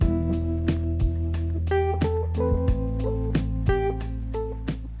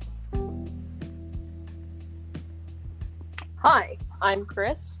I'm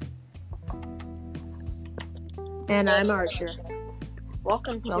Chris. And I'm Archer.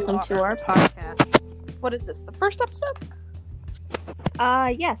 Welcome to our podcast. What is this? The first episode?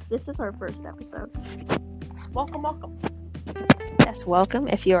 Yes, this is our first episode. Welcome. Yes, welcome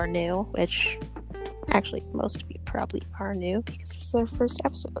if you are new, which actually most of you probably are new because this is our first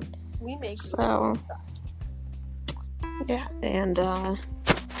episode. We make so yeah, and so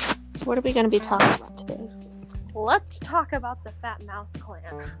what are we going to be talking about today? Let's talk about the Fat Mouse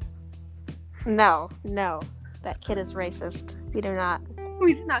Clan. No, that kid is racist. We do not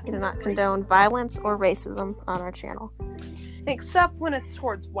condone violence or racism on our channel. Except when it's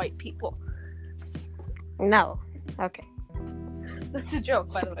towards white people. No. Okay. That's a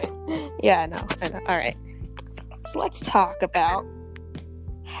joke, by the way. Yeah, I know. Alright. So let's talk about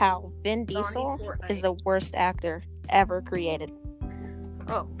how Vin Diesel is the worst actor ever created.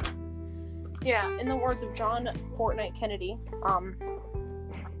 Oh. Yeah, in the words of John Fortnite Kennedy,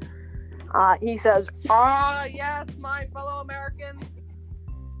 he says, yes, my fellow Americans,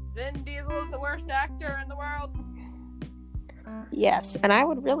 Vin Diesel is the worst actor in the world. Yes, and I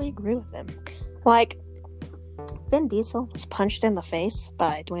would really agree with him. Like, Vin Diesel was punched in the face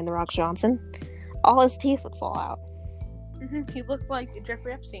by Dwayne "The Rock" Johnson. All his teeth would fall out. Mm-hmm. He looked like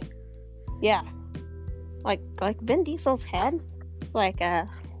Jeffrey Epstein. Yeah. Like Vin Diesel's head is like a...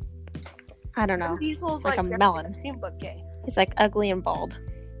 I don't know. Vin Diesel's like a Jeffrey melon. Epstein, but gay. He's like ugly and bald.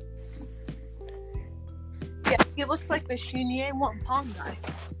 Yeah, he looks like the Xinye Wang guy.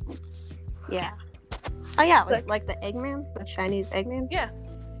 Yeah. Oh yeah, like the Eggman, the Chinese Eggman. Yeah.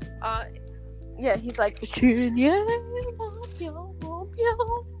 Yeah, he's like Xinye Wang.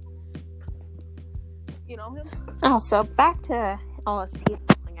 You know him? Oh, so back to all his teeth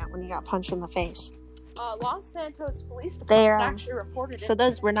falling out when he got punched in the face. Los Santos Police Department actually reported it. So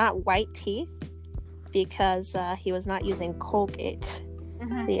those were not white teeth because he was not using Colgate.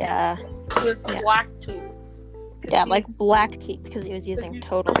 Mm-hmm. It was black teeth. Yeah, like black teeth because he was using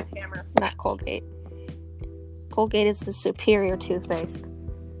Total, not Colgate. Colgate is the superior toothpaste.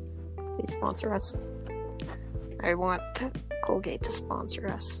 Please sponsor us. I want Colgate to sponsor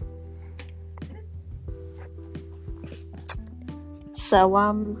us.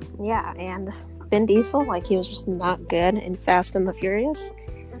 So, yeah, and Vin Diesel, like, he was just not good in Fast and the Furious.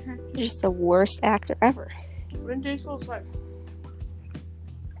 Mm-hmm. He's just the worst actor ever. Vin Diesel's like,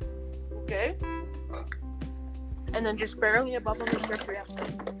 okay. And then just barely above him is Jeffrey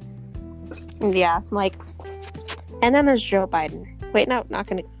Epstein. Yeah, like, and then there's Joe Biden. Wait, no, not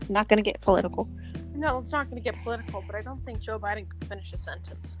gonna get political. No, it's not gonna get political, but I don't think Joe Biden could finish a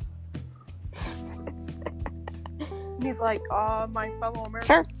sentence. He's like, my fellow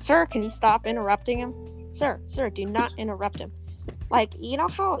Americans. Sir, can you stop interrupting him? Sir, do not interrupt him. Like, you know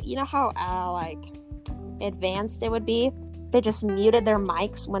how like advanced it would be? They just muted their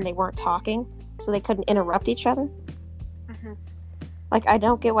mics when they weren't talking, so they couldn't interrupt each other. Mm-hmm. Like, I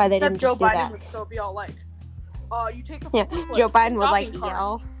don't get why they didn't just do that. Joe Biden would still be all like, you take a yeah, Joe Biden would like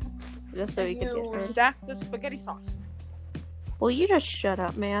yell just so he could get heard. Stack the spaghetti sauce. Well, you just shut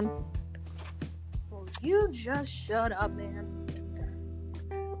up, man. You just shut up, man.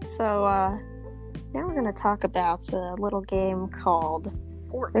 So, now we're going to talk about a little game called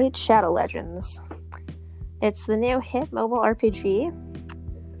Fortnite. Raid Shadow Legends. It's the new hit mobile RPG.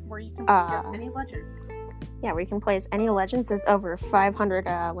 Where you can play any legend. Yeah, where you can play as any legends. There's over 500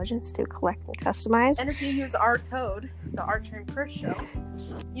 legends to collect and customize. And if you use our code, the Archer and Chris Show,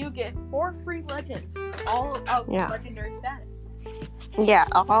 you get 4 free legends, all out legendary status. Yeah,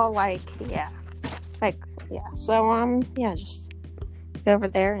 all So, just go over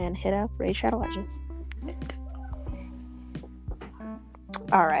there and hit up Raid Shadow Legends.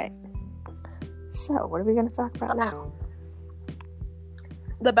 Alright. So, what are we going to talk about now?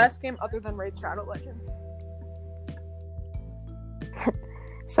 The best game other than Raid Shadow Legends.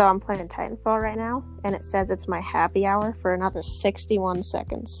 So, I'm playing Titanfall right now, and it says it's my happy hour for another 61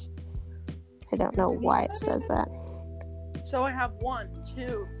 seconds. I don't know why it says that. So, I have 1,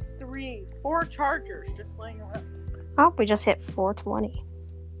 2, 3, 4 chargers just laying around. Oh, we just hit 4:20.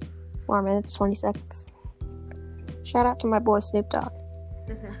 4 minutes, 20 seconds. Shout out to my boy Snoop Dogg.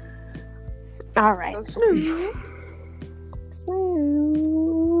 Mm-hmm. All right. Snoop.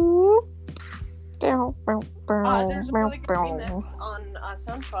 There's a really good remix on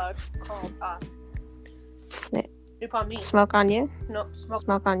SoundCloud called Snoop on Me. Smoke on You? No,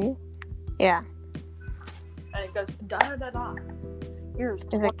 Smoke on You? Yeah. And it goes da-da-da-da. Here's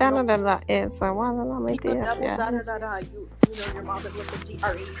it's like da-da-da-da. It's like one of them. da-da-da-da. You know your mom with the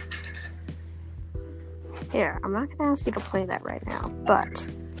D-R-E. Here, I'm not going to ask you to play that right now, but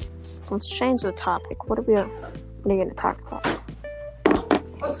let's change the topic. What are you going to talk about?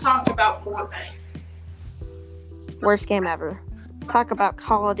 Let's talk about Fortnite. Worst game ever. Let's talk about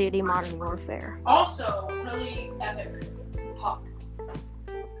Call of Duty Modern Warfare. Also, really epic talk.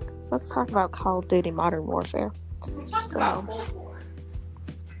 So let's talk about Call of Duty Modern Warfare. Let's talk about Cold War.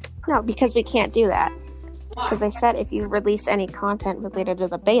 No, because we can't do that. Why? Because they said if you release any content related to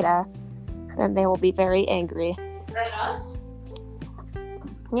the beta, then they will be very angry. At us?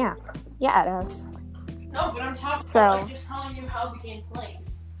 Yeah. Yeah, at us. No, but I'm talking about just telling you how the game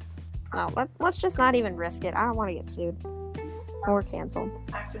plays. No, let's just not even risk it. I don't want to get sued or canceled.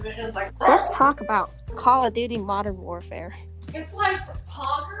 Activision's like, so let's talk about Call of Duty Modern Warfare. It's like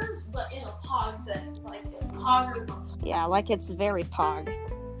Poggers, but in a Pog set. Like, it's Poggers. Yeah, like it's very Pog.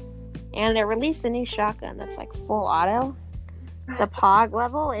 And they released a new shotgun that's like full auto. The Pog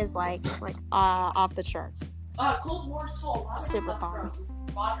level is like off the charts. Cold War stole a lot of Super stuff Pog.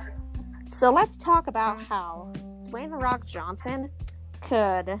 from Modern. So let's talk about how Dwayne "The Rock" Johnson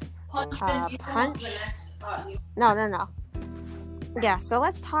could punch. No. Yeah, so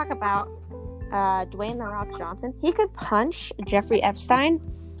let's talk about Dwayne "The Rock" Johnson. He could punch Jeffrey Epstein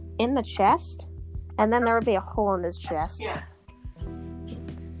in the chest, and then there would be a hole in his chest. Yeah.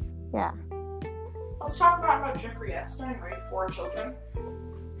 Yeah. Let's talk about how Jeffrey Epstein raped 4 children.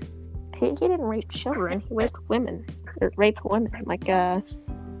 He didn't rape children. He raped women. Raped women, like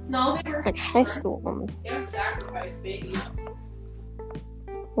No, they were like high school women. They would sacrifice babies.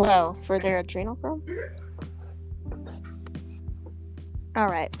 Whoa, for their adrenal gland?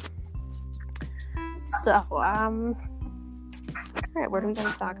 Alright. So, alright, what are we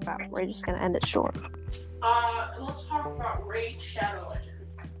gonna talk about? We're just gonna end it short. Let's talk about Raid Shadow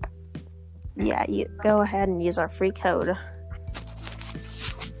Legends. Yeah, you go ahead and use our free code.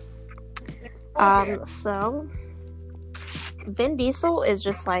 So Vin Diesel is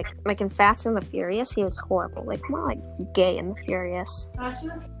just like in Fast and the Furious, he was horrible. Like more like gay in the Furious.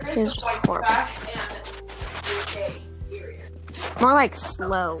 He was just horrible. More like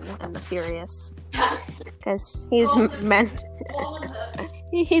slow in the Furious. Because he's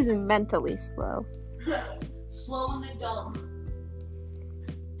he's mentally slow. Slow and the dumb.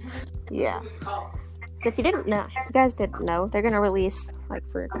 Yeah. So if you didn't know, if you guys didn't know, they're gonna release, like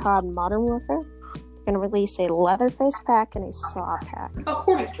for COD Modern Warfare, they're gonna release a Leatherface pack and a Saw pack. Of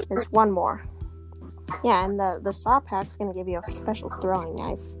course. There's one more. Yeah, and the Saw pack's gonna give you a special throwing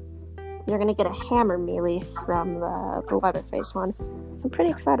knife. You're gonna get a hammer melee from the Leatherface one. So I'm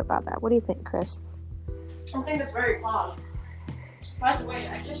pretty excited about that. What do you think, Chris? I think it's very positive. By the way,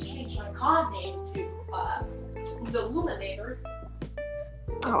 I just changed my COD name to the Luminator.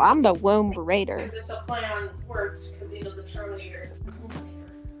 Oh, I'm the Womb Raider. Because it's a play on words, because you know the Terminator is the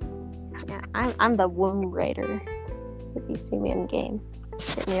Luminator. Yeah, I'm the Womb Raider. So if you see me in game,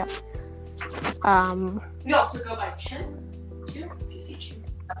 hit me up. You also go by Chimp, too, if you see Chimp.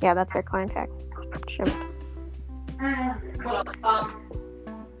 Yeah, that's our clan tag. Chimp. What else?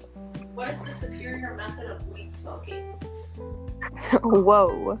 What is the superior method of weed smoking?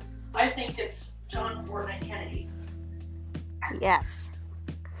 Whoa. I think it's John Fortnite Kennedy. Yes.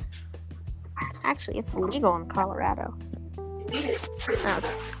 Actually, it's legal in Colorado. Okay.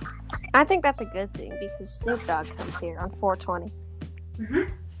 I think that's a good thing because Snoop Dogg comes here on 420. Mm-hmm.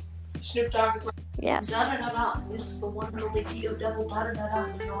 Snoop Dogg is like, yes. Da da da da. It's the one and only Tito Devil. Da da da da.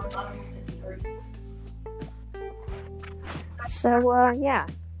 You know what I'm So, yeah.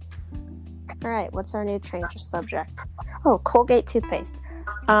 Alright, what's our new change of subject? Oh, Colgate toothpaste.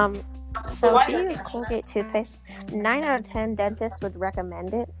 So if you use Colgate toothpaste, 9 out of 10 dentists would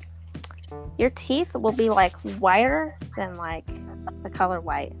recommend it. Your teeth will be like whiter than like the color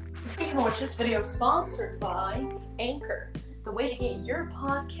white. Speaking of which, this video is sponsored by Anchor, the way to get your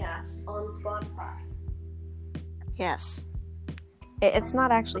podcast on Spotify. Yes. It's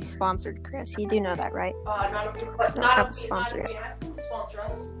not actually sponsored, Chris. You do know that, right? Not if we sponsor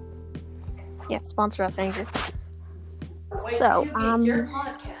us. Yeah, sponsor us, Anchor. So, your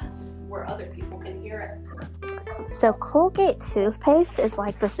podcast where other people can hear it. So Colgate toothpaste is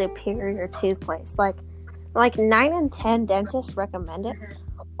like the superior toothpaste. Like 9 in 10 dentists recommend it.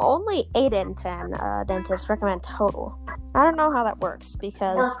 Only 8 in 10 dentists recommend total. I don't know how that works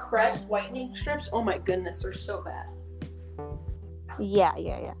because... Or Crest whitening strips. Oh my goodness, they're so bad.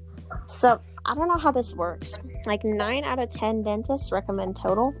 Yeah. So I don't know how this works. Like 9 out of 10 dentists recommend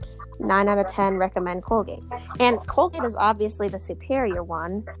total. 9 out of 10 recommend Colgate. And Colgate is obviously the superior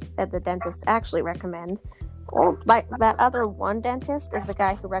one that the dentists actually recommend. Or like that other one dentist is the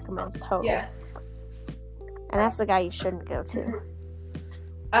guy who recommends total. Yeah. And that's the guy you shouldn't go to.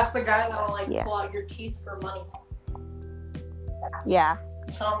 That's the guy that'll pull out your teeth for money. Yeah.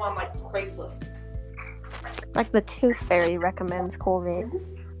 Sell them on Craigslist. Like the Tooth Fairy recommends Colgate.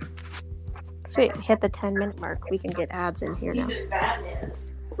 Sweet, hit the 10-minute mark. We can get ads in here now. Even Batman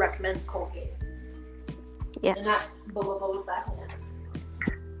recommends Colgate. Yes. And that's below Batman.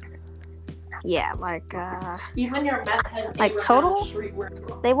 Yeah, like, even your meth head like Total,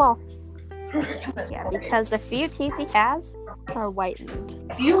 they will. Yeah, Yeah, because the few teeth he has are whitened.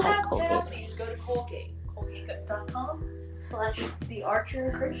 If you like have Colgate. cavities, go to Colgate. Colgate.com/The Archer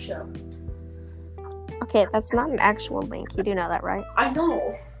and Chris Show. Okay, that's not an actual link. You do know that, right? I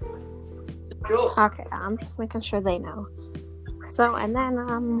know. Sure. Okay, I'm just making sure they know. So, and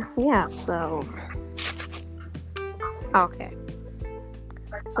then, yeah, so... Okay.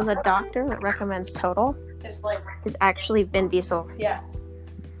 So the doctor that recommends Total It's like, is actually Vin Diesel. yeah.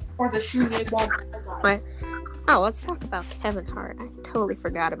 Or the shoe you won't. Right. Oh, let's talk about Kevin Hart. I totally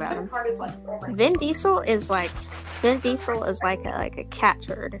forgot about Kevin him. Hart is like, oh my Vin Diesel is like a cat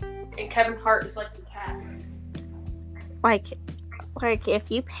turd. And Kevin Hart is like the cat. Like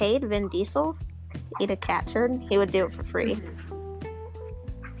if you paid Vin Diesel to eat a cat turd, he would do it for free.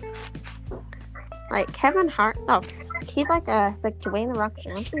 Like Kevin Hart, he's like Dwayne The Rock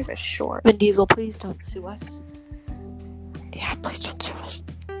Johnson, but short. Vin Diesel, please don't sue us. Yeah, please don't sue us.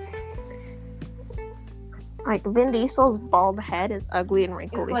 Like Vin Diesel's bald head is ugly and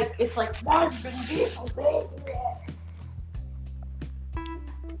wrinkly. It's like why is Vin Diesel?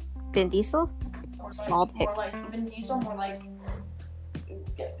 Vin Diesel? More Small like, dick. More like Vin Diesel, more like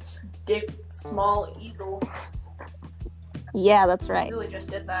dick, small easel. Yeah, that's right. Really just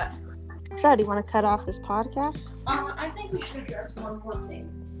did that. So, do you want to cut off this podcast? I think we should address one more thing.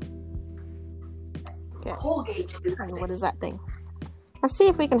 Okay. Colgate. And what is that thing? Let's see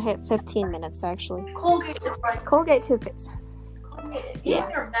if we can hit 15 minutes, actually. Colgate is like Colgate toothpaste. yeah.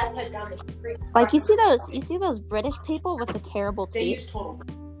 Your meth head down the street. Like, you see those British people with the terrible They teeth? use Total.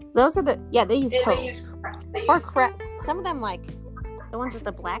 Those are they use Total. They use Crest. Or Crest. Some of them, like, the ones with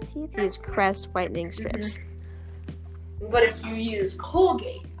the black teeth, use Crest whitening strips. But if you use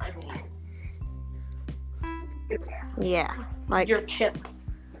Colgate, I mean, Yeah. Like, you're chip.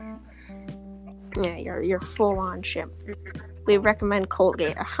 yeah, you're full on chip. We recommend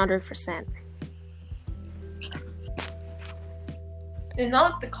Colgate 100%. And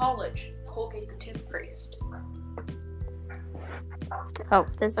not the college. Colgate the toothpaste. Oh,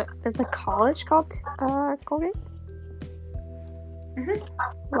 there's a college called Colgate? Mhm.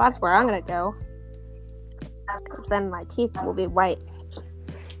 Well, that's where I'm gonna go. Because then my teeth will be white.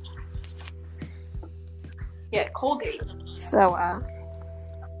 Yeah, Colgate. So,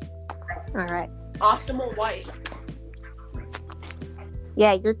 alright. Optimal white.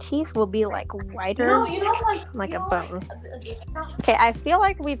 Yeah, your teeth will be like whiter, You know, like you a know, bone. Like, Okay, I feel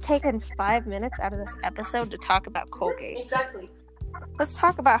like we've taken 5 minutes out of this episode to talk about Colgate. exactly. Let's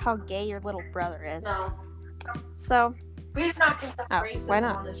talk about how gay your little brother is. No. So, We're not going to have racism why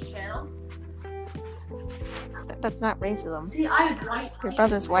not? on this channel. That's not racism. See, I have white Your teeth.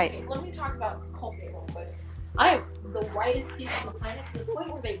 brother's white. Okay, let me talk about Colgate real quick. I have the whitest teeth on the planet to the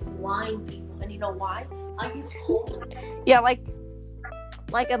point where they blind people. And you know why? I use Colgate. Yeah, like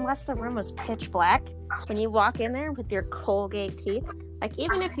unless the room was pitch black, when you walk in there with your Colgate teeth, like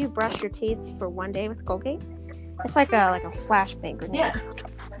even if you brush your teeth for one day with Colgate, it's like a flashbang grenade. Yeah.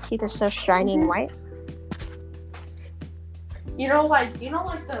 Teeth are so shiny and white. You know, like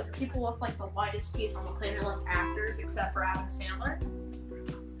the people with like the whitest teeth on the planet, like actors, except for Adam Sandler.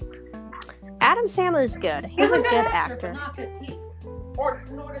 Adam Sandler's good. He's a good actor. But not good teeth. Or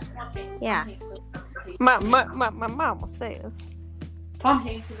notice Tom Hanks. Yeah. Tom Hanks doesn't have good teeth. My mom will say this. Tom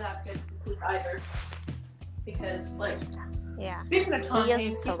Hanks doesn't have good teeth either. Because, like, Yeah. speaking of Tom He is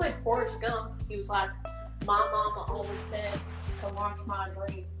Hanks, he so- played Forrest Gump. He was like, my mama always said to watch my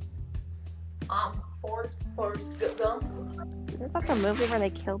brain. Forrest Gump. Isn't that the movie where they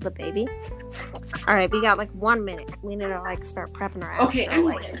killed the baby? Alright, we got like 1 minute. We need to like start prepping our Okay, outro,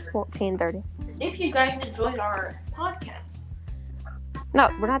 like anyways. 14:30. If you guys enjoyed our podcast, No,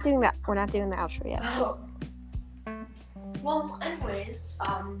 we're not doing that. We're not doing the outro yet. well, anyways,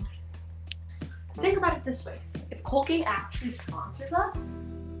 think about it this way: if Colgate actually sponsors us,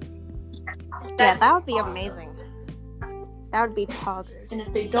 Yeah, that would be awesome. amazing. That would be toggers. And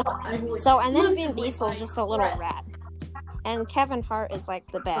if they don't, I will So, and then Vin exclusively Diesel, buy just a little Crest. rat. And Kevin Hart is like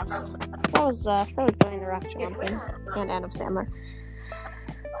the best. So was Dwayne The Rock Johnson and Adam Sandler.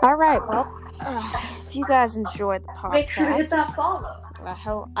 Alright, well, if you guys enjoyed the podcast, Make sure to hit that follow.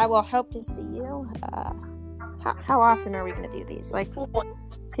 I will hope to see you. How often are we going to do these? Like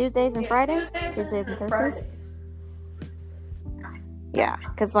Tuesdays and Fridays? Tuesdays and Thursdays? Yeah,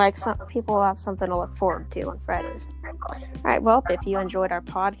 because like some people will have something to look forward to on Fridays. Alright, well, if you enjoyed our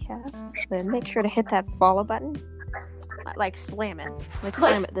podcast, then make sure to hit that follow button. Like slam it. Like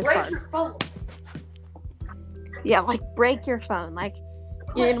slam it this right hard. your phone. Yeah, like break your phone. Like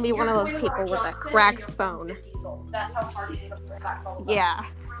you're gonna be one of those people with a cracked phone. That's how hard it is to break that phone. Yeah.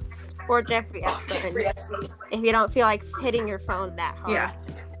 Or Jeffrey Epstein. If you don't feel like hitting your phone that hard. Yeah.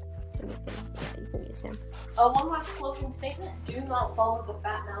 You can use him. One last closing statement. Do not follow the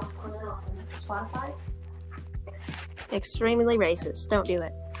Fat Mouse Clan on Spotify. Extremely racist. Don't do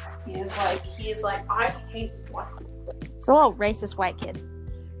it. He is like, I hate what? It's a little racist white kid.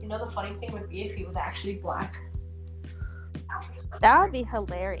 You know, the funny thing would be if he was actually black. That would be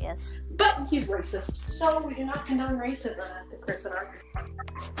hilarious. But he's racist, so we do not condone racism at the Chris and our.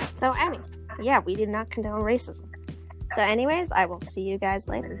 So, yeah, we do not condone racism. So, anyways, I will see you guys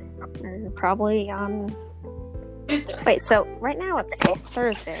later. Probably on Tuesday. Wait, so right now it's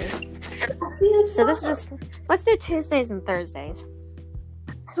Thursday. So this is just, let's do Tuesdays and Thursdays.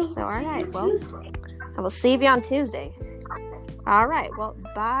 So alright, well, I will see you on Tuesday. Alright, well,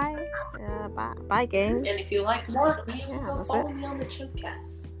 bye. Bye, gang. And if you like more, go follow me on the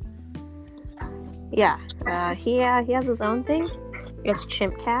Chimpcast. Yeah, he has his own thing. It's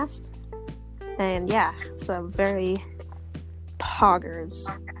Chimpcast. And yeah, it's a very poggers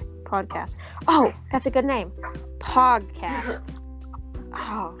podcast. Oh, that's a good name. Podcast.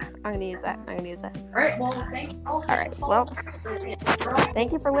 Oh, I'm gonna use that. Alright, well, thank you all. Alright, well,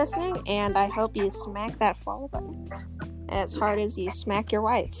 thank you for listening, and I hope you smack that follow button as hard as you smack your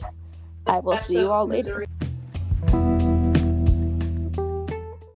wife. I will see you all later.